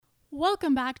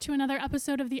Welcome back to another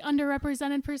episode of the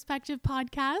Underrepresented Perspective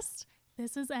podcast.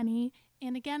 This is Annie,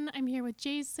 and again, I'm here with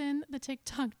Jason, the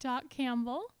TikTok Doc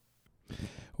Campbell.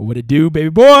 What it do, baby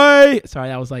boy? Sorry,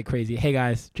 that was like crazy. Hey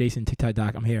guys, Jason, TikTok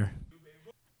Doc, I'm here.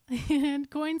 And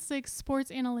Coin 6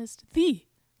 sports analyst, the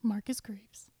Marcus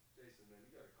Graves.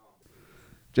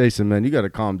 Jason, man, you got to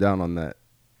calm down on that.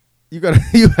 You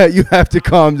have to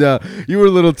calm down. You were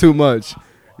a little too much.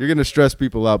 You're going to stress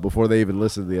people out before they even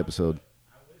listen to the episode.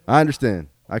 I understand.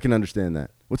 I can understand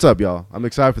that. What's up, y'all? I'm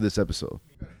excited for this episode.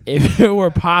 If it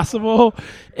were possible,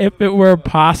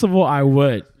 I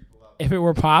would. If it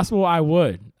were possible, I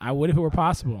would. I would if it were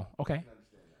possible. Okay.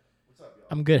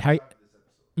 I'm good.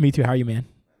 Me too. How are you, man?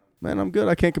 Man, I'm good.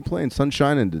 I can't complain. Sun's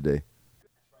shining today.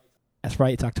 That's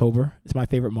right. It's October. It's my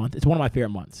favorite month. It's one of my favorite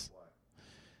months.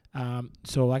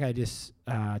 So like I just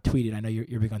tweeted, I know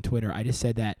you're big on Twitter. I just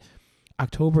said that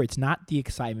October, it's not the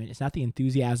excitement. It's not the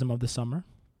enthusiasm of the summer,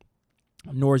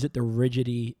 nor is it the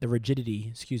rigidity,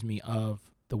 of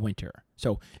the winter.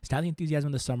 So it's not the enthusiasm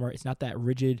of the summer. It's not that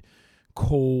rigid,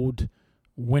 cold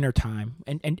winter time.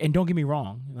 And don't get me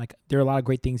wrong. Like, there are a lot of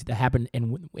great things that happen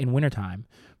in wintertime,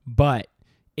 but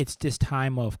it's this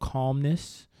time of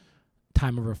calmness,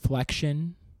 time of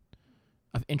reflection,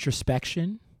 of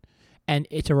introspection. And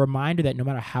it's a reminder that no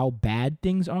matter how bad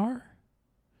things are,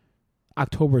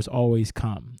 October's always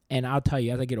come. And I'll tell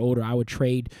you, as I get older, I would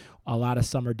trade a lot of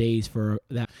summer days for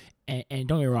that. And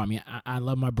don't get me wrong, I mean, I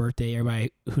love my birthday.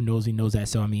 Everybody who knows me knows that.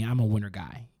 So, I mean, I'm a winter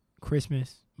guy.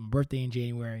 Christmas, my birthday in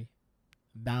January,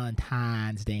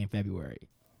 Valentine's Day in February.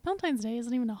 Valentine's Day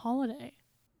isn't even a holiday.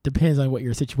 Depends on what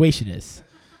your situation is.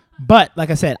 But like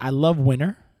I said, I love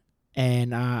winter.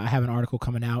 And I have an article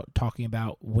coming out talking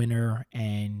about winter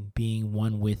and being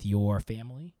one with your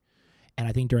family. And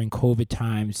I think during COVID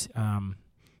times,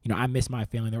 I miss my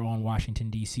family. They're all in Washington,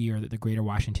 D.C. or the greater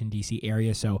Washington, D.C.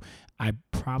 area. So I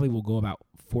probably will go about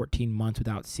 14 months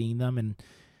without seeing them. And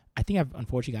I think I've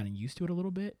unfortunately gotten used to it a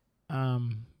little bit.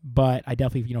 But I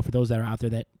definitely, for those that are out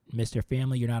there that miss their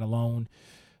family, you're not alone.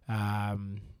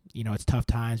 It's tough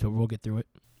times, but we'll get through it.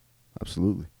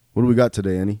 Absolutely. What do we got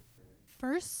today, Annie?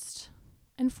 First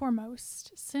and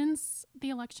foremost, since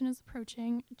the election is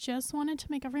approaching, just wanted to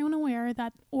make everyone aware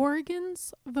that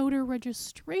Oregon's voter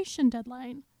registration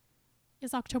deadline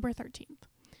is October 13th.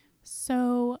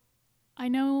 So I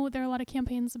know there are a lot of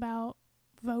campaigns about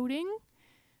voting.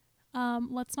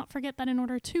 Let's not forget that in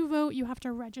order to vote, you have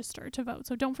to register to vote.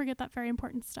 So don't forget that very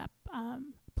important step.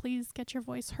 Please get your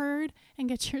voice heard and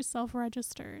get yourself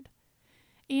registered.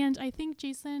 And I think,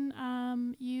 Jason,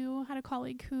 you had a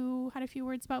colleague who had a few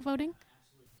words about voting.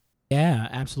 Yeah,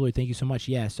 absolutely. Thank you so much.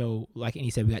 Yeah, so like Annie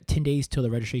said, we got 10 days till the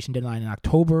registration deadline in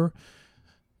October.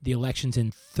 The election's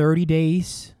in 30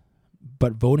 days,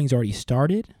 but voting's already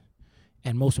started.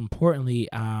 And most importantly,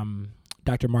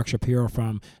 Dr. Mark Shapiro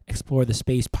from Explore the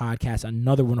Space podcast,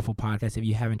 another wonderful podcast, if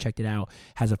you haven't checked it out,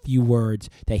 has a few words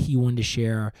that he wanted to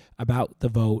share about the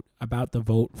vote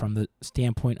from the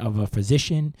standpoint of a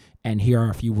physician. And here are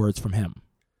a few words from him.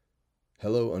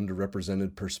 Hello,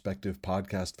 Underrepresented Perspective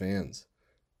podcast fans.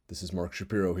 This is Mark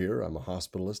Shapiro here. I'm a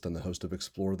hospitalist and the host of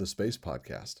Explore the Space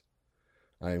podcast.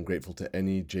 I am grateful to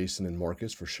Annie, Jason, and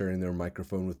Marcus for sharing their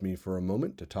microphone with me for a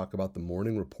moment to talk about the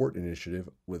Morning Report initiative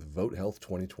with Vote Health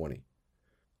 2020.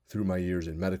 Through my years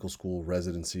in medical school,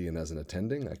 residency, and as an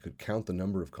attending, I could count the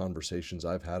number of conversations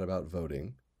I've had about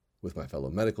voting with my fellow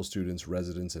medical students,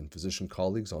 residents, and physician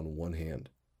colleagues on one hand.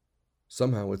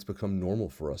 Somehow it's become normal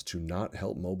for us to not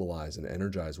help mobilize and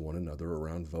energize one another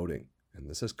around voting, and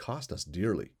this has cost us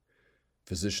dearly.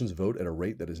 Physicians vote at a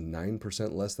rate that is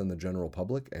 9% less than the general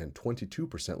public and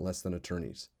 22% less than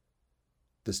attorneys.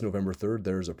 This November 3rd,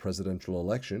 there is a presidential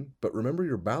election, but remember,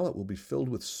 your ballot will be filled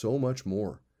with so much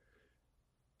more.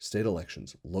 State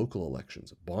elections, local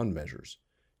elections, bond measures.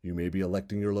 You may be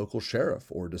electing your local sheriff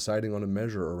or deciding on a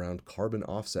measure around carbon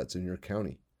offsets in your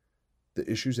county. The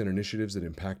issues and initiatives that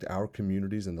impact our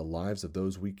communities and the lives of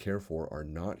those we care for are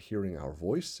not hearing our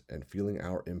voice and feeling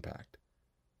our impact.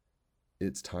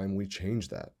 It's time we change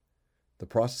that. The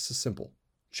process is simple.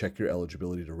 Check your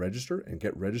eligibility to register and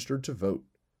get registered to vote.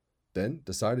 Then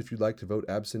decide if you'd like to vote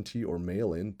absentee or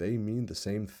mail-in. They mean the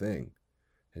same thing.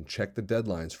 And check the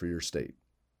deadlines for your state.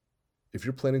 If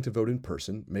you're planning to vote in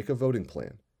person, make a voting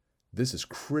plan. This is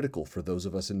critical for those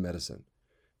of us in medicine.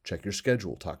 Check your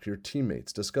schedule, talk to your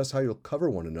teammates, discuss how you'll cover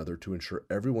one another to ensure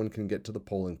everyone can get to the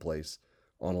polling place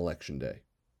on Election Day.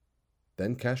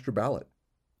 Then cast your ballot.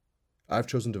 I've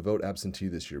chosen to vote absentee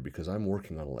this year because I'm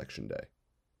working on Election Day.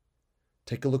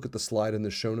 Take a look at the slide in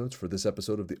the show notes for this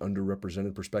episode of the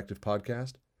Underrepresented Perspective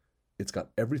podcast. It's got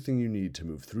everything you need to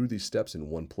move through these steps in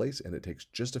one place, and it takes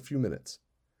just a few minutes.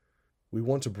 We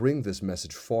want to bring this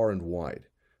message far and wide.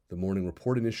 The Morning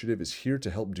Report Initiative is here to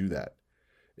help do that.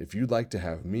 If you'd like to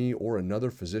have me or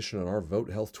another physician on our Vote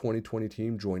Health 2020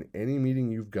 team join any meeting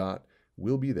you've got,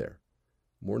 we'll be there.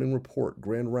 Morning report,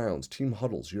 grand rounds, team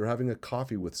huddles, you're having a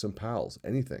coffee with some pals,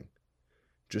 anything.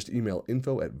 Just email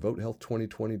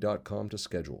info@votehealth2020.com to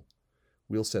schedule.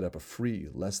 We'll set up a free,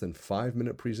 less than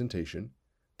 5-minute presentation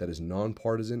that is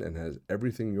nonpartisan and has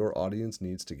everything your audience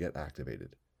needs to get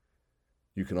activated.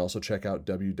 You can also check out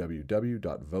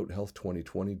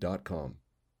www.votehealth2020.com.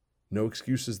 No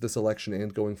excuses this election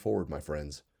and going forward, my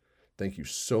friends. Thank you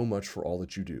so much for all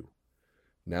that you do.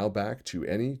 Now back to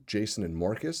Annie, Jason, and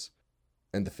Marcus,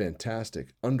 and the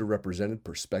fantastic Underrepresented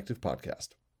Perspective podcast.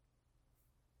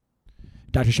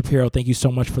 Dr. Shapiro, thank you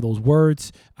so much for those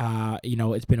words.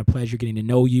 It's been a pleasure getting to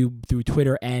know you through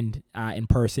Twitter and in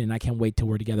person, and I can't wait till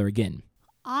we're together again.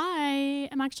 I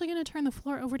am actually going to turn the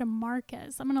floor over to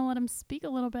Marcus. I'm going to let him speak a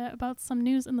little bit about some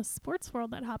news in the sports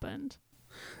world that happened.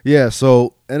 Yeah,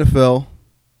 so NFL,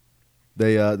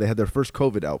 they had their first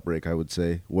COVID outbreak, I would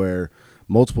say, where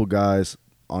multiple guys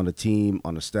on a team,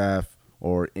 on a staff,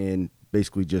 or in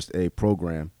basically just a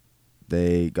program,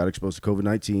 they got exposed to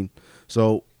COVID-19.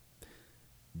 So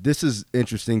this is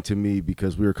interesting to me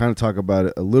because we were kind of talking about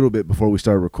it a little bit before we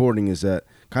started recording, is that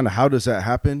kind of how does that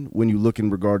happen when you look in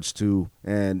regards to,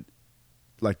 and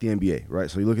like the NBA, right?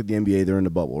 So you look at the NBA, they're in the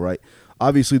bubble, right?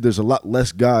 Obviously, there's a lot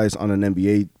less guys on an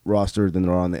NBA roster than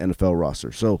there are on the NFL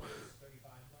roster. So,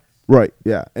 right,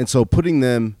 yeah. And so putting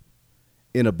them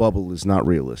in a bubble is not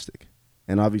realistic.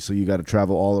 And obviously, you got to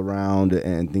travel all around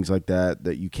and things like that,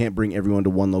 that you can't bring everyone to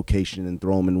one location and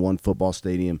throw them in one football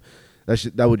stadium.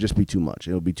 That would just be too much.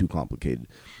 It would be too complicated.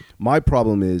 My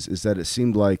problem is that it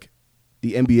seemed like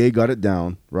the NBA got it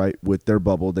down, right, with their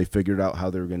bubble. They figured out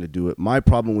how they were going to do it. My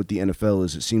problem with the NFL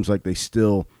is it seems like they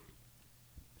still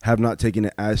have not taken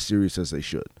it as serious as they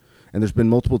should. And there's been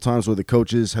multiple times where the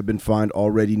coaches have been fined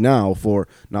already now for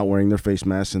not wearing their face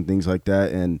masks and things like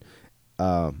that. And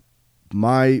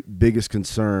my biggest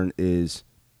concern is,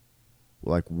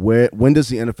 like, when does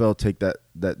the NFL take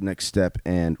that next step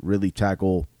and really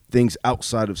tackle things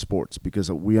outside of sports?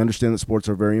 Because we understand that sports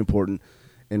are very important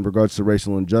in regards to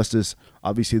racial injustice.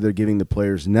 Obviously, they're giving the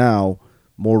players now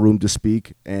more room to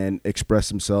speak and express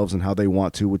themselves and how they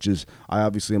want to, which is, I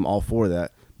obviously am all for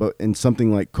that. But in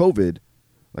something like COVID,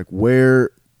 like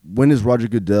when is Roger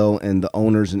Goodell and the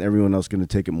owners and everyone else going to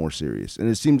take it more serious? And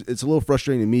it's a little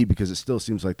frustrating to me because it still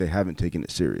seems like they haven't taken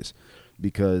it serious.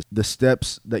 Because the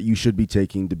steps that you should be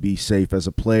taking to be safe as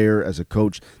a player, as a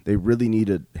coach, they really need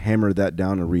to hammer that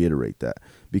down and reiterate that.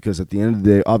 Because at the end of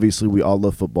the day, obviously, we all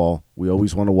love football. We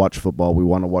always want to watch football. We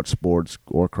want to watch sports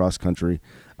or cross country.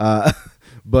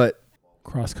 But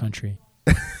cross country,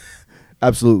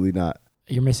 absolutely not.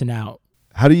 You're missing out.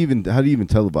 How do you even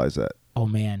televise that? Oh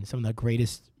man, some of the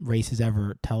greatest races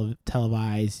ever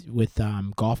televised with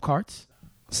golf carts.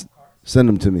 Send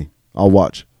them to me. I'll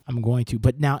watch. I'm going to.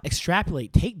 But now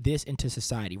extrapolate, take this into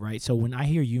society, right? So when I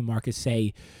hear you, Marcus,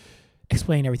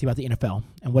 explain everything about the NFL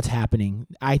and what's happening,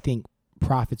 I think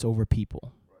profits over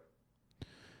people.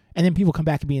 And then people come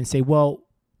back to me and say, well,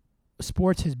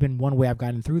 sports has been one way I've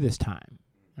gotten through this time.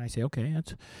 And I say, okay,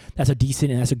 that's a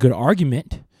decent and that's a good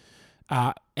argument.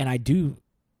 And I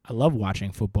love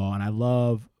watching football, and I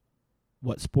love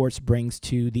what sports brings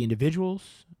to the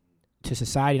individuals, to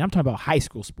society. And I'm talking about high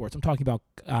school sports. I'm talking about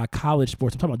college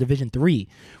sports. I'm talking about Division III,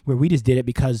 where we just did it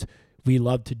because we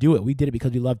loved to do it. We did it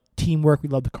because we loved teamwork. We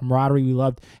loved the camaraderie. We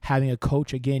loved having a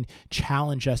coach, again,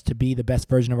 challenge us to be the best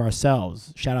version of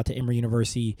ourselves. Shout out to Emory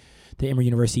University, the Emory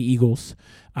University Eagles,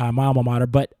 my alma mater.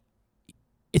 But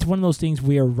it's one of those things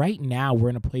where right now we're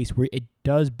in a place where it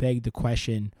does beg the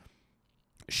question,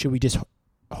 should we just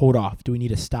hold off? Do we need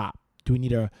to stop? Do we need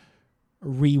to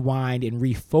rewind and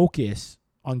refocus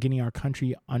on getting our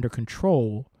country under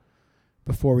control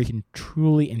before we can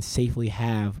truly and safely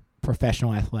have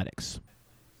professional athletics?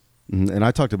 And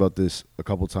I talked about this a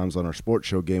couple times on our sports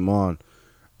show, Game On,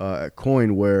 at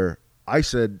Coin, where I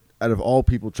said, out of all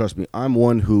people, trust me, I'm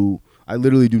one who I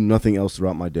literally do nothing else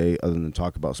throughout my day other than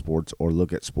talk about sports or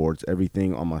look at sports.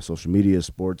 Everything on my social media is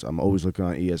sports. I'm always looking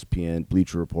on ESPN,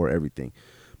 Bleacher Report, everything.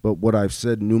 But what I've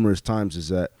said numerous times is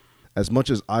that as much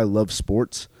as I love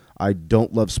sports, I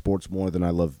don't love sports more than I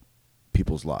love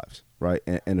people's lives, right?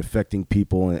 And affecting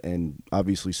people and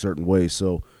obviously certain ways.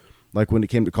 So, like when it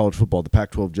came to college football, the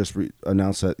Pac-12 just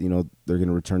announced that, they're going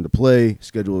to return to play.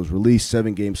 Schedule is released,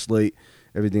 7-game slate,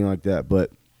 everything like that.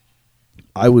 But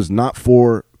I was not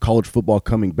for college football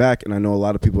coming back, and I know a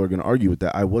lot of people are going to argue with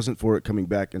that. I wasn't for it coming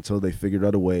back until they figured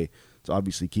out a way to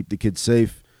obviously keep the kids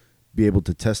safe, be able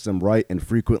to test them right and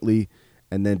frequently,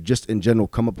 and then just in general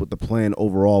come up with a plan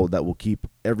overall that will keep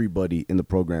everybody in the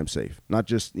program safe. Not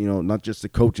just the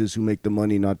coaches who make the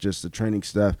money, not just the training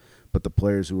staff, but the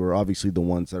players who are obviously the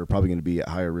ones that are probably going to be at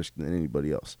higher risk than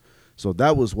anybody else. So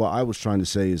that was what I was trying to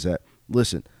say, is that,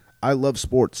 listen, I love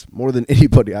sports more than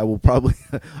anybody. I will probably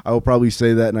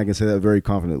say that, and I can say that very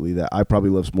confidently, that I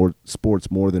probably love sports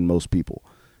more than most people.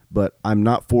 But I'm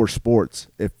not for sports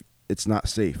if it's not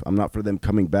safe. I'm not for them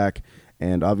coming back,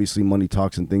 and obviously money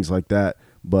talks and things like that.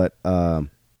 But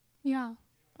yeah,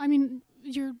 I mean,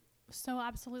 you're so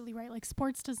absolutely right. Like,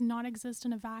 sports does not exist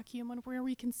in a vacuum, and where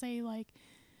we can say, like,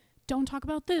 don't talk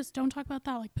about this, don't talk about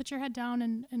that. Like, put your head down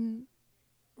and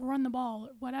run the ball,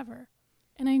 whatever.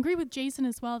 And I agree with Jason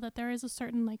as well that there is a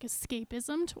certain, like,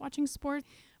 escapism to watching sports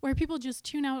where people just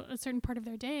tune out a certain part of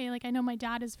their day. Like, I know my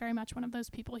dad is very much one of those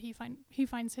people. He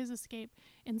finds his escape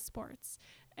in sports.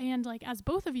 And, like, as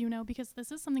both of you know, because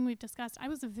this is something we've discussed, I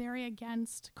was very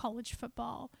against college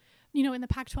football, in the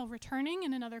Pac-12 returning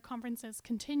and in other conferences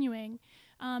continuing,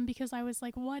 because I was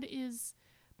like, what is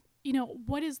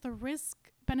the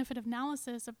risk-benefit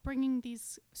analysis of bringing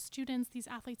these students, these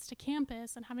athletes to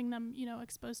campus and having them,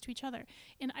 exposed to each other?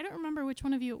 And I don't remember which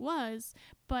one of you it was,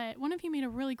 but one of you made a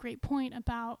really great point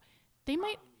about they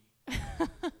might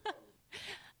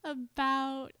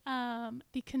about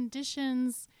the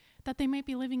conditions that they might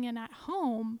be living in at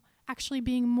home actually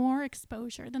being more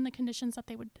exposure than the conditions that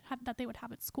they would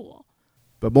have at school.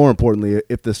 But more importantly,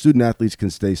 if the student athletes can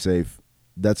stay safe,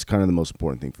 that's kind of the most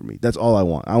important thing for me. That's all I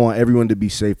want. I want everyone to be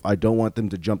safe. I don't want them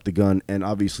to jump the gun and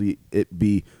obviously it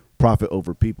be profit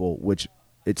over people, which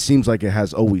it seems like it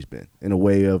has always been, in a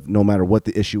way of no matter what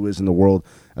the issue is in the world,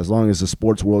 as long as the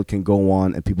sports world can go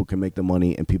on and people can make the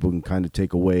money and people can kind of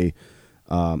take away,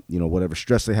 whatever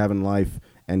stress they have in life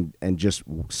and just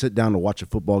sit down to watch a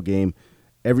football game.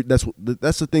 That's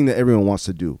the thing that everyone wants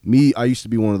to do. Me, I used to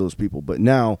be one of those people, but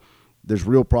now there's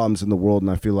real problems in the world,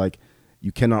 and I feel like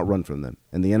you cannot run from them,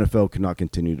 and the NFL cannot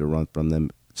continue to run from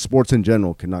them. Sports in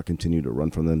general cannot continue to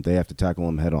run from them. They have to tackle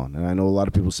them head on. And I know a lot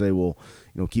of people say, well,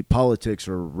 keep politics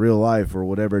or real life or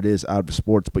whatever it is out of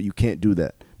sports, but you can't do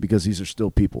that because these are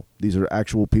still people. These are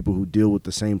actual people who deal with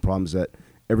the same problems that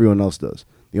everyone else does.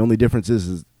 The only difference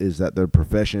is that their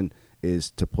profession is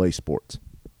to play sports.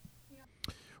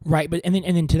 Right, but and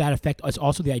then to that effect, it's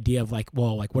also the idea of what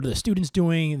are the students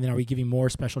doing, and then are we giving more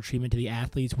special treatment to the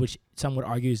athletes, which some would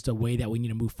argue is the way that we need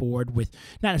to move forward with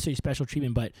not necessarily special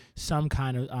treatment, but some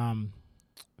kind of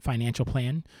financial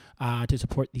plan to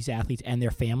support these athletes and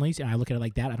their families. And I look at it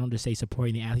like that. I don't just say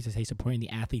supporting the athletes, I say supporting the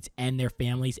athletes and their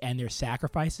families and their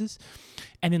sacrifices.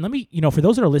 And then let me, for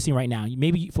those that are listening right now,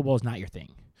 maybe football is not your thing,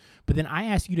 but then I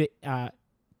ask you to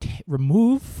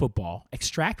remove football,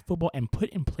 extract football, and put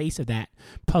in place of that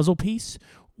puzzle piece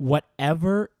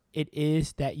whatever it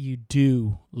is that you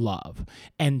do love.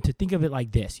 And to think of it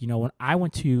like this, when I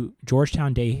went to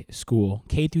Georgetown Day School,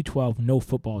 K through 12, no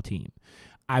football team.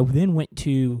 I then went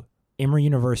to Emory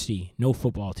University, no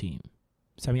football team.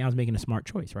 So I was making a smart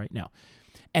choice, right? No.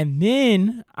 And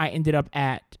then I ended up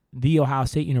at The Ohio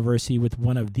State University with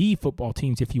one of the football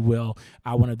teams, if you will,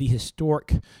 one of the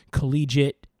historic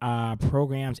collegiate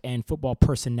programs and football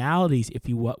personalities, if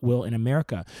you will, in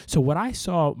America. So what I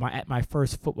saw at my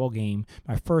first football game,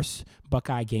 my first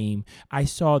Buckeye game, I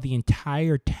saw the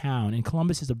entire town. And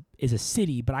Columbus is a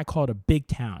city, but I call it a big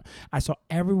town. I saw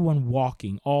everyone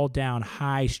walking all down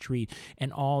High Street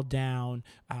and all down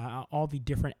all the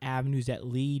different avenues that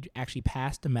lead actually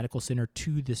past the medical center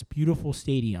to this beautiful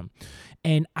stadium.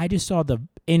 And I just saw the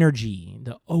energy,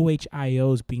 the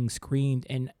OHIOs being screamed,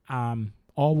 and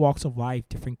all walks of life,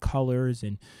 different colors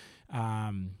and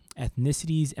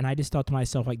ethnicities. And I just thought to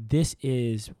myself, this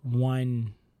is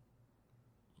one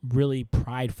really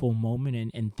prideful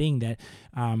moment and thing that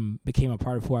became a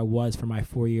part of who I was for my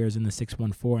 4 years in the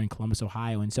 614 in Columbus,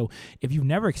 Ohio. And so if you've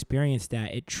never experienced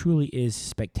that, it truly is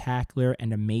spectacular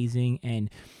and amazing. And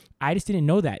I just didn't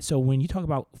know that. So when you talk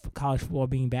about college football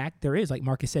being back, there is, like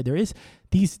Marcus said, there is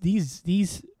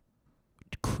these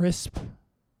crisp,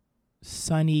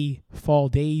 sunny fall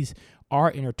days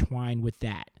are intertwined with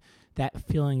that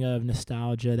feeling of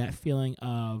nostalgia, that feeling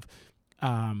of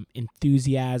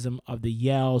enthusiasm, of the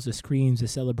yells, the screams, the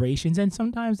celebrations, and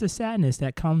sometimes the sadness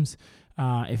that comes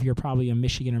if you're probably a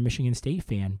Michigan or Michigan State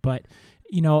fan. But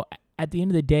at the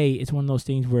end of the day, it's one of those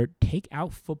things where take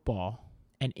out football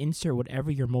and insert whatever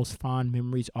your most fond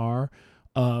memories are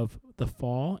of the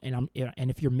fall. And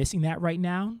if you're missing that right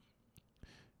now,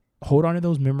 hold on to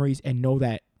those memories and know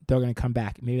that they're going to come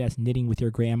back. Maybe that's knitting with your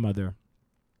grandmother,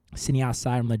 sitting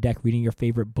outside on the deck reading your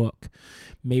favorite book.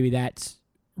 Maybe that's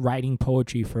writing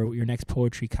poetry for your next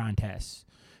poetry contest.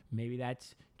 Maybe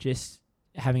that's just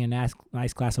having a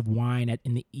nice glass of wine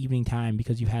in the evening time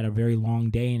because you've had a very long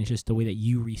day and it's just the way that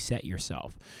you reset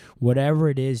yourself. Whatever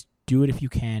it is, do it if you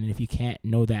can. And if you can't,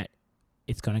 know that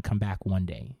it's going to come back one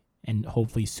day and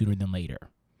hopefully sooner than later.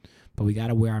 But we got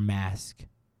to wear our mask.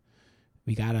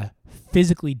 We got to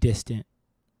physically distant,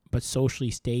 but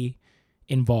socially stay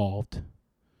involved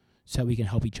so that we can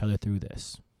help each other through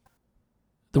this.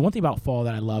 The one thing about fall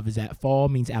that I love is that fall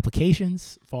means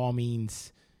applications. Fall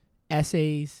means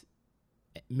essays,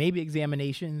 maybe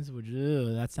examinations, which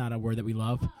that's not a word that we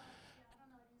love.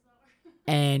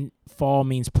 And fall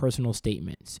means personal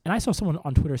statements. And I saw someone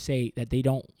on Twitter say that they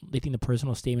think the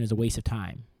personal statement is a waste of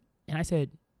time. And I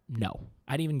said, no.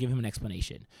 I didn't even give him an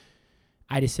explanation.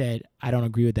 I just said, I don't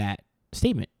agree with that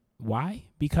statement. Why?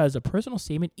 Because a personal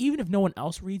statement, even if no one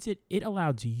else reads it, it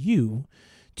allows you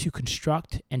to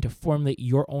construct and to formulate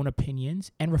your own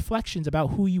opinions and reflections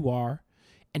about who you are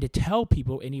and to tell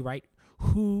people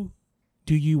who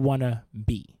do you want to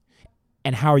be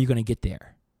and how are you going to get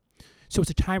there. So it's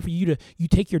a time for you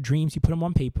take your dreams, you put them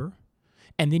on paper,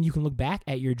 and then you can look back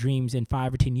at your dreams in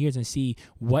 5 or 10 years and see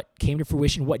what came to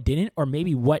fruition, what didn't, or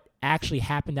maybe what actually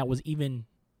happened that was even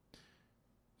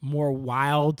more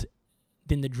wild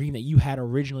than the dream that you had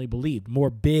originally believed, more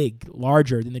big,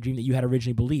 larger than the dream that you had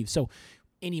originally believed. So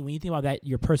when you think about that,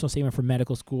 your personal statement for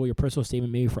medical school, your personal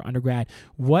statement maybe for undergrad,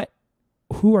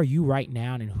 who are you right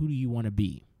now and who do you want to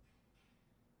be?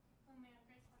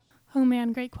 Oh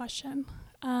man, great question.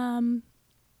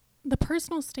 The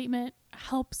personal statement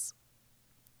helps.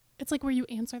 It's like where you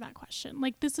answer that question.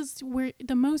 Like this is where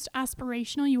the most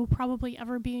aspirational you will probably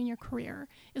ever be in your career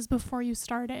is before you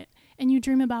start it. And you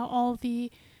dream about all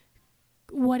the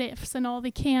what ifs and all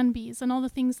the can be's and all the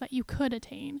things that you could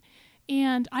attain.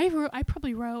 And I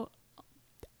probably wrote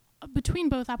between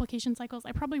both application cycles,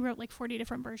 I probably wrote like 40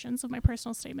 different versions of my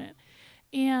personal statement.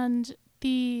 And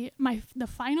the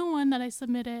final one that I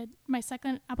submitted, my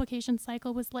second application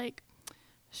cycle, was like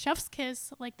chef's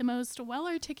kiss, like the most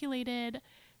well-articulated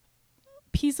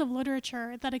piece of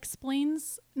literature that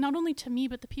explains not only to me,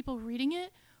 but the people reading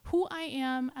it, who I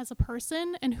am as a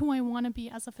person and who I want to be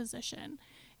as a physician.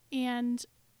 And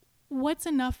what's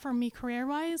enough for me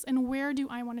career-wise and where do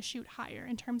I want to shoot higher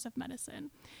in terms of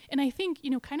medicine. And I think,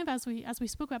 kind of as we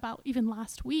spoke about even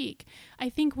last week, I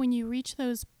think when you reach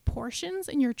those portions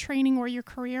in your training or your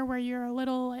career where you're a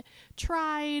little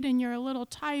tried and you're a little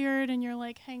tired and you're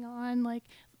like, hang on, like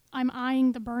I'm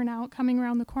eyeing the burnout coming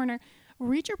around the corner,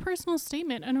 read your personal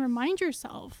statement and remind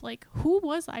yourself, like, who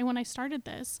was I when I started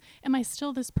this? Am I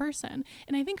still this person?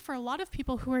 And I think for a lot of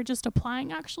people who are just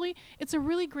applying, actually, it's a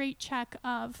really great check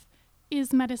of,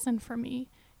 is medicine for me?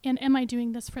 And am I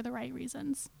doing this for the right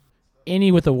reasons? Any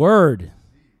with the word.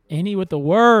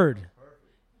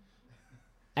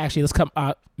 Actually, let's come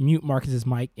mute Marcus's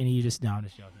mic and he just down the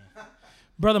show.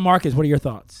 Brother Marcus, what are your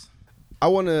thoughts? I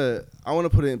want to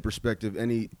put it in perspective.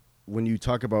 When you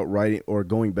talk about writing or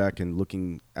going back and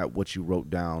looking at what you wrote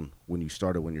down when you're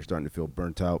starting to feel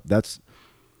burnt out,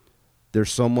 there's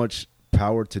so much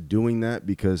power to doing that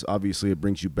because obviously it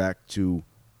brings you back to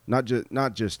not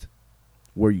just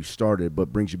where you started,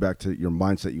 but brings you back to your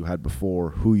mindset you had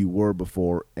before, who you were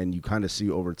before, and you kind of see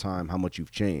over time how much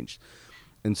you've changed.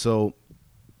 And so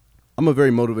I'm a very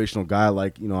motivational guy. I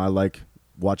like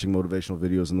watching motivational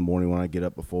videos in the morning when I get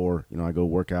up before, I go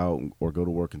work out or go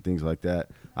to work and things like that.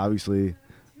 Obviously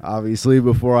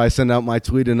before I send out my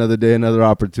tweet, another day, another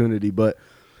opportunity. But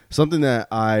something that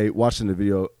I watched in the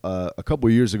video a couple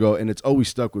of years ago, and it's always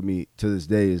stuck with me to this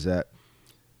day, is that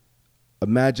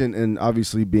imagine, and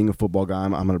obviously being a football guy,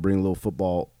 I'm going to bring a little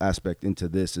football aspect into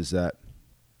this, is that,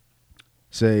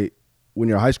 say, when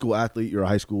you're a high school athlete, you're a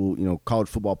high school, college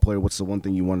football player, what's the one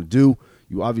thing you want to do?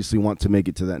 You obviously want to make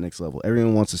it to that next level.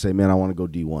 Everyone wants to say, man, I want to go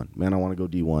D1. Man, I want to go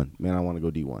D1. Man, I want to go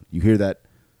D1. You hear that?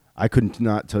 I could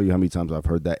not tell you how many times I've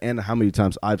heard that and how many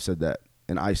times I've said that.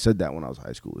 And I said that when I was a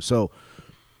high schooler. So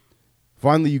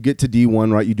finally you get to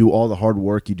D1, right? You do all the hard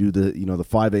work. You do the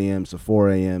 5 a.m.s, the 4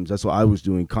 a.m.s. That's what I was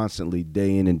doing constantly,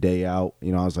 day in and day out. I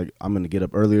was like, I'm going to get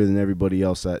up earlier than everybody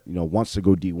else that, wants to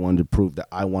go D1 to prove that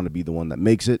I want to be the one that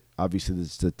makes it. Obviously, the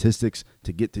statistics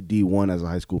to get to D1 as a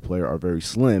high school player are very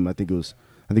slim. I think it was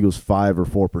 5 or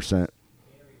 4%.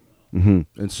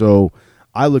 And so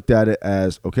I looked at it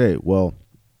as, okay, well,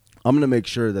 I'm going to make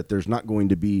sure that there's not going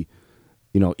to be,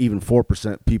 even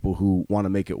 4% people who want to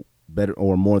make it better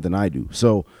or more than I do.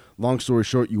 So long story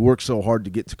short, you work so hard to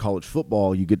get to college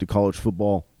football. You get to college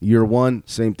football year one,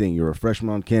 same thing. You're a freshman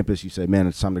on campus. You say, man,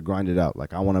 it's time to grind it out.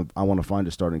 Like I want to find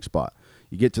a starting spot.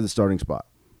 You get to the starting spot.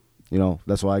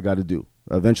 That's what I got to do.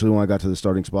 Eventually, when I got to the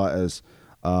starting spot as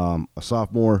a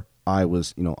sophomore, I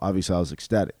was, obviously I was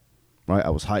ecstatic, right? I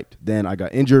was hyped. Then I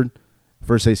got injured.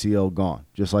 First ACL gone,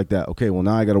 just like that. Okay, well,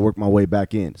 now I got to work my way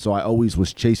back in. So I always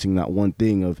was chasing that one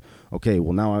thing of, okay,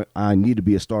 well, now I need to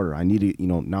be a starter. I need to,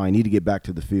 now I need to get back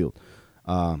to the field.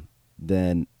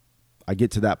 Then I get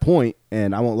to that point,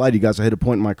 and I won't lie to you guys, I hit a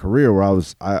point in my career where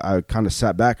I kind of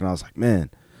sat back and I was like,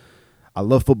 man, I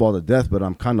love football to death, but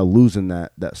I'm kind of losing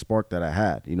that spark that I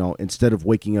had. Instead of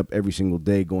waking up every single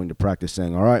day going to practice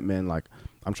saying, all right, man, like,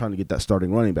 I'm trying to get that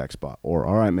starting running back spot, or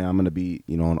all right, man, I'm going to be,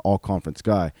 an all-conference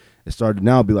guy. It started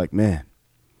now to be like, man,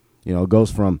 it goes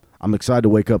from I'm excited to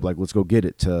wake up, like, let's go get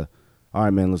it, to all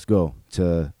right, man, let's go,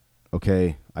 to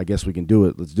okay, I guess we can do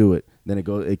it, let's do it. Then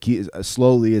it keeps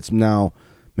slowly. It's now,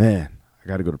 man, I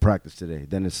got to go to practice today.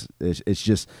 Then it's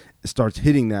just it starts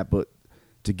hitting that, but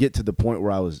to get to the point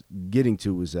where I was getting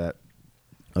to was that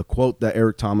a quote that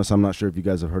Eric Thomas, I'm not sure if you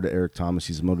guys have heard of Eric Thomas.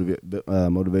 He's a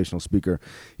motivational speaker.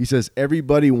 He says,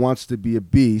 everybody wants to be a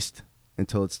beast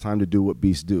until it's time to do what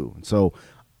beasts do. And so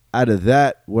out of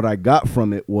that, what I got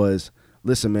from it was,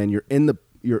 listen, man, you're in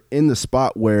the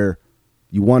spot where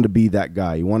you want to be that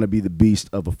guy. You want to be the beast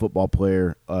of a football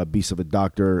player, beast of a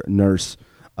doctor, nurse,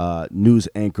 news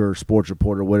anchor, sports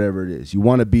reporter, whatever it is. You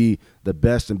want to be the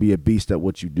best and be a beast at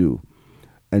what you do.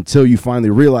 Until you finally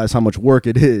realize how much work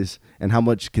it is and how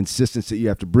much consistency you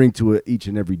have to bring to it each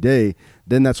and every day,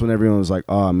 then that's when everyone was like,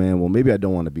 oh, man, well, maybe I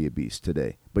don't want to be a beast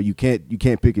today. But you can't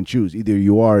pick and choose. Either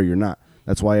you are or you're not.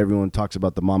 That's why everyone talks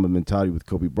about the Mamba mentality with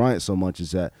Kobe Bryant so much,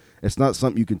 is that it's not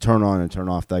something you can turn on and turn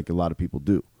off like a lot of people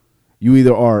do. You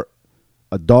either are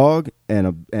a dog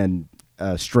and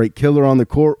a straight killer on the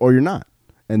court, or you're not.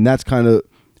 And that's kind of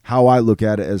how I look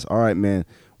at it, as, all right, man,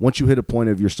 once you hit a point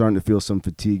of you're starting to feel some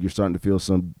fatigue, you're starting to feel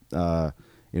some,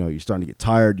 you're starting to get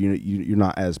tired, you're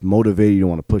not as motivated, you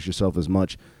don't want to push yourself as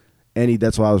much.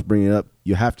 That's why I was bringing it up.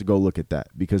 You have to go look at that,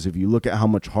 because if you look at how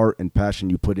much heart and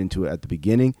passion you put into it at the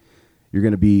beginning, you're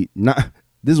going to be not.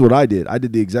 This is what I did. I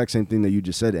did the exact same thing that you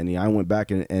just said, Annie. I went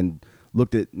back and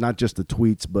looked at not just the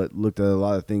tweets, but looked at a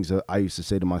lot of things that I used to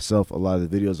say to myself, a lot of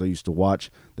the videos I used to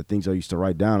watch, the things I used to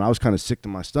write down. I was kind of sick to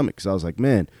my stomach, because I was like,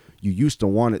 man, you used to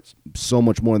want it so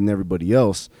much more than everybody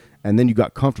else, and then you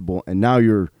got comfortable, and now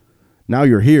you're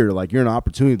here. Like, you're in an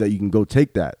opportunity that you can go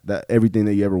take that everything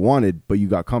that you ever wanted, but you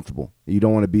got comfortable. You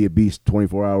don't want to be a beast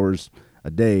 24 hours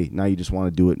a day. Now you just want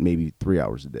to do it maybe 3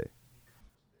 hours a day.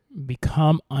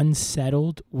 Become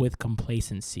unsettled with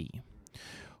complacency.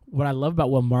 What I love about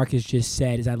what Marcus just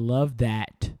said is I love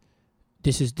that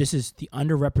this is the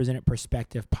Underrepresented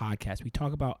Perspective podcast. We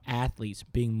talk about athletes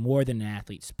being more than an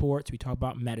athlete, sports. We talk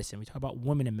about medicine. We talk about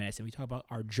women in medicine. We talk about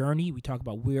our journey. We talk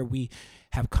about where we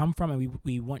have come from, and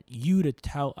we want you to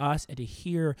tell us and to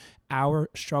hear our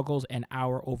struggles and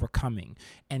our overcoming.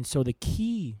 And so the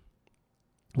key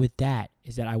with that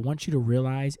is that I want you to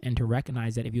realize and to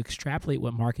recognize that if you extrapolate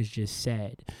what Marcus just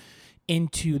said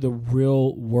into the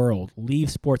real world, leave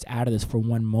sports out of this for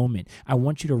one moment, I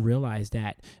want you to realize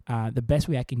that the best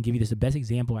way I can give you this, the best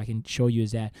example I can show you,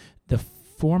 is that the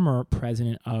former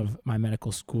president of my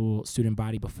medical school student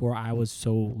body, before I was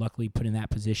so luckily put in that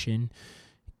position,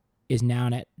 is now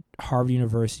at Harvard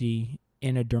University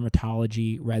in a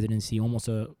dermatology residency, almost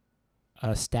a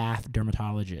staff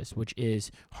dermatologist, which is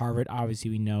Harvard,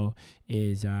 obviously we know,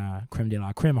 is creme de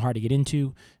la creme, hard to get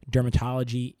into.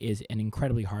 Dermatology is an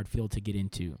incredibly hard field to get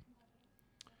into.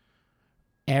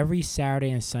 Every Saturday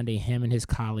and Sunday, him and his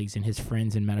colleagues and his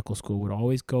friends in medical school would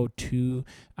always go to,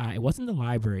 it wasn't the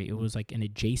library, it was like an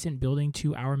adjacent building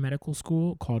to our medical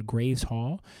school called Graves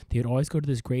Hall. They would always go to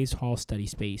this Graves Hall study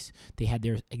space. They had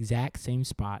their exact same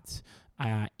spots,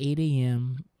 8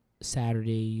 a.m.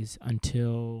 Saturdays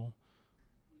until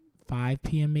 5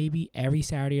 p.m. maybe, every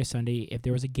Saturday or Sunday. If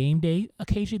there was a game day,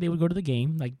 occasionally they would go to the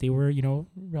game. Like, they were,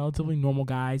 relatively normal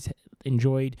guys,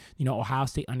 enjoyed, Ohio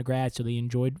State undergrad, so they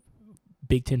enjoyed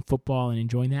Big Ten football and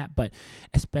enjoying that. But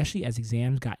especially as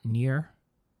exams got near,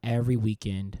 every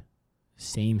weekend,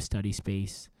 same study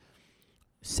space,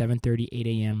 7:30, 8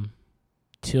 a.m.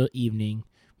 till evening,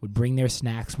 would bring their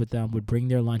snacks with them, would bring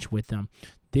their lunch with them.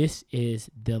 This is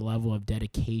the level of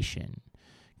dedication,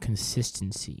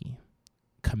 consistency,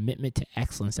 commitment to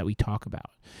excellence that we talk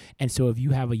about. And so if you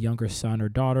have a younger son or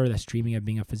daughter that's dreaming of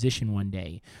being a physician one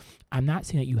day, I'm not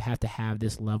saying that you have to have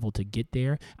this level to get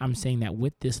there. I'm saying that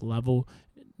with this level,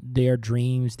 their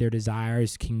dreams, their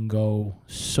desires can go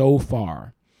so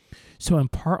far. So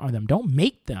impart on them. Don't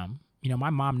make them.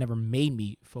 My mom never made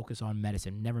me focus on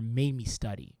medicine, never made me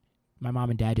study. My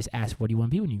mom and dad just asked, what do you want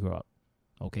to be when you grow up?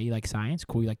 Okay, you like science?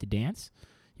 Cool, you like to dance?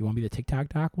 You want to be the TikTok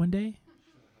doc one day?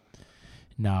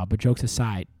 No, but jokes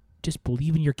aside, just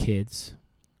believe in your kids,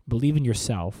 believe in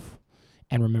yourself,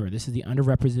 and remember, this is the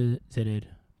Underrepresented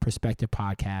Perspective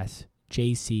podcast.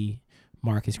 JC,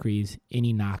 Marcus Greaves,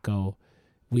 Innie Nako.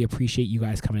 We appreciate you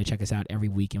guys coming to check us out every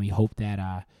week, and we hope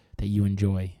that that you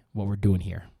enjoy what we're doing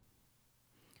here.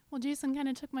 Well, Jason kind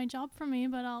of took my job from me,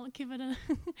 but I'll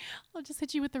I'll just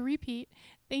hit you with the repeat.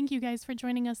 Thank you guys for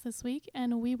joining us this week,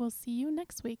 and we will see you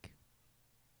next week.